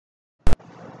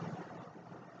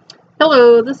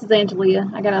Hello, this is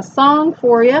Angelia. I got a song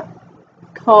for you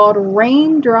called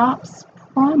Raindrop's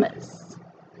Promise.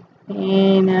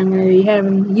 And I'm going to be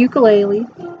having ukulele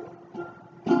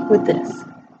with this.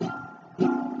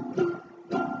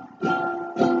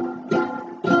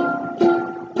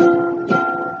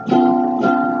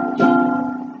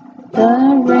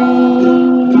 The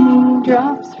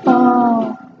raindrops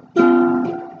fall,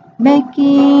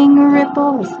 making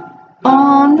ripples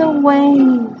on the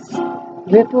waves.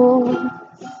 Ripples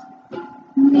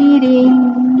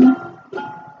meeting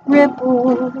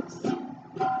ripples.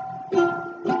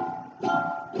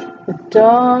 The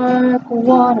dark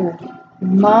water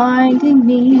reminding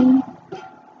me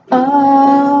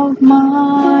of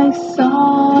my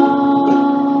sorrows.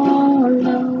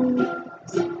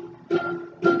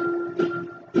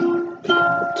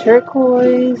 The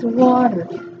turquoise water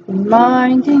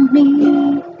reminding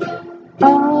me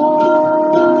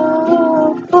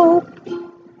of hope.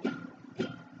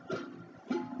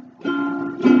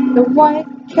 The white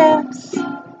caps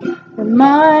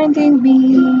reminding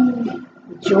me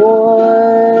joyful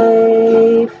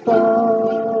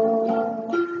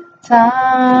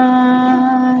times.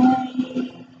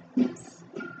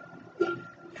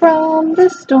 From the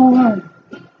storm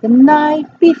the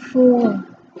night before,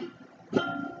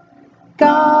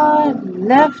 God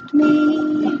left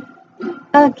me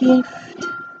a gift,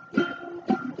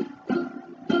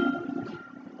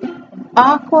 an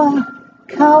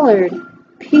aqua-colored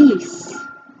piece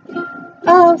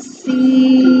of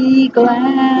sea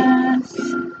glass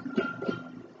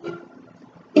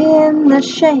in the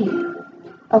shape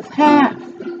of half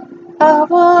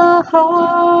of a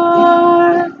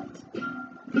heart.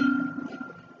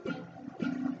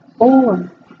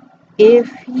 Or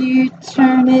if you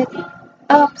turn it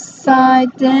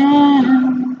upside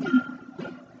down,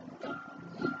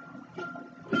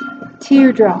 a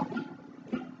teardrop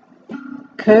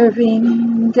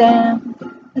curving down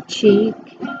a cheek,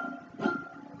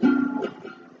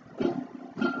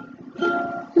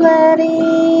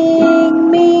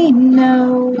 letting me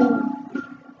know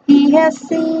He has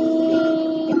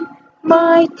seen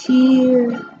my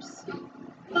tears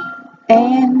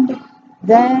and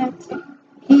that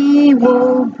He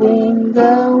will bring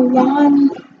the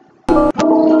one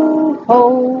who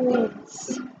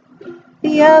holds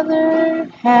the other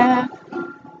half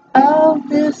of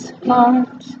this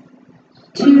heart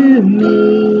to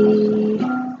me.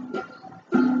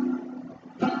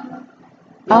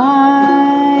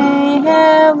 I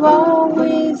have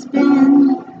always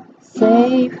been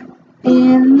safe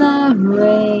in the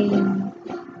rain.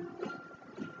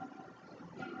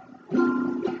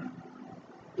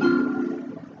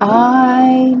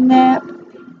 I nap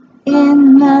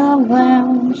in the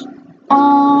lounge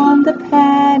on the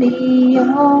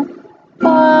patio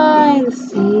by the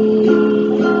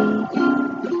sea.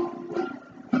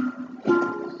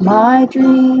 My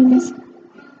dreams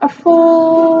are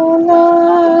full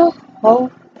of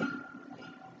hope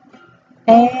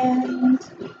and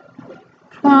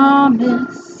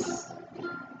promise.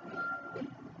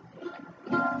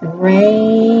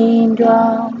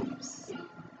 Raindrops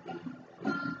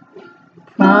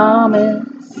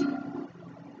promise.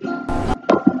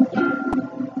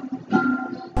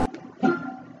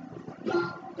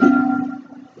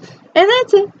 And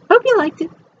that's it. Hope you liked it.